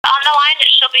on the line, and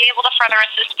she'll be able to further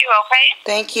assist you, okay?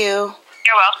 Thank you.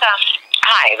 You're welcome.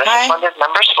 Hi, this is Linda's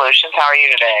Member Solutions. How are you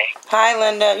today? Hi,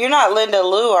 Linda. You're not Linda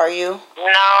Lou, are you?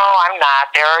 No, I'm not.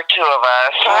 There are two of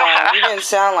us. You didn't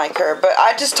sound like her. But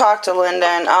I just talked to Linda,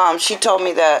 and she told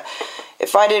me that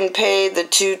if I didn't pay the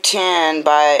 $210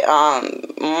 by,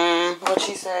 what'd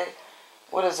she say?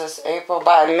 What is this, April?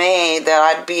 By May, that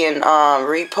I'd be in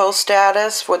repo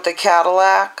status with the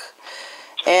Cadillac.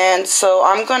 And so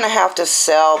I'm going to have to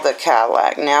sell the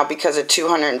Cadillac now because of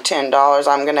 $210.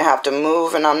 I'm going to have to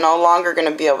move, and I'm no longer going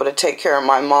to be able to take care of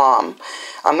my mom.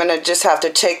 I'm going to just have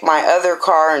to take my other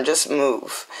car and just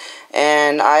move.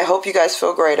 And I hope you guys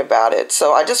feel great about it.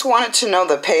 So I just wanted to know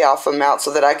the payoff amount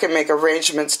so that I can make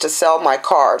arrangements to sell my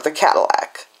car, the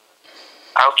Cadillac.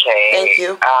 Okay. Thank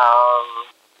you. Can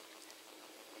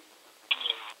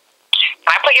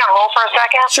I put you on hold for a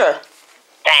second? Sure.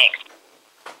 Thanks.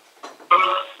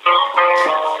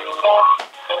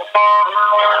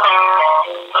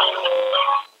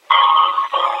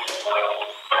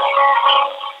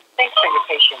 Thanks for your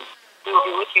patience. We will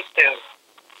be with you soon.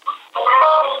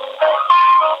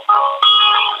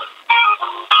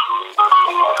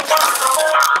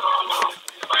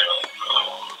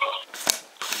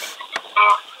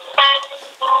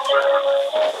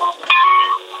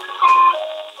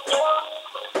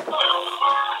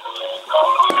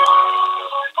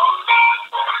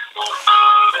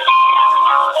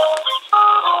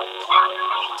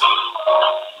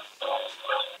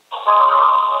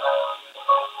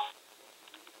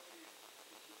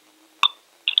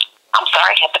 I'm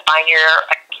sorry, I had to find your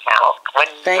account. When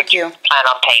Thank you. Plan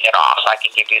on paying it off so I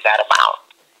can give you that amount.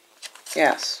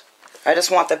 Yes. I just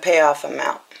want the payoff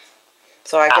amount.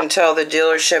 So I can tell the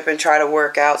dealership and try to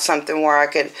work out something where I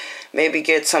could maybe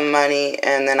get some money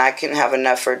and then I can have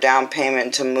enough for down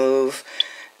payment to move.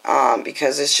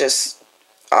 Because it's just,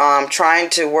 trying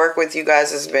to work with you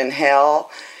guys has been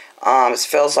hell. It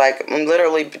feels like I'm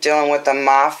literally dealing with the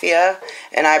mafia.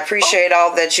 And I appreciate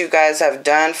all that you guys have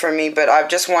done for me, but I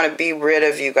just want to be rid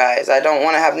of you guys. I don't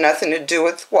want to have nothing to do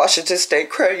with Washington State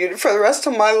Credit Union for the rest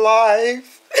of my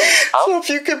life. So if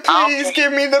you could please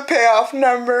give me the payoff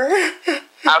number.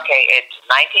 Okay, it's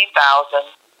 $19,563.07,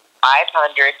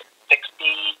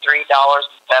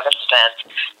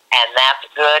 and that's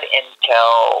good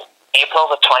until April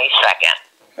the 22nd.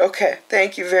 Okay,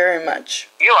 thank you very much.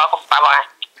 You're welcome. Bye-bye.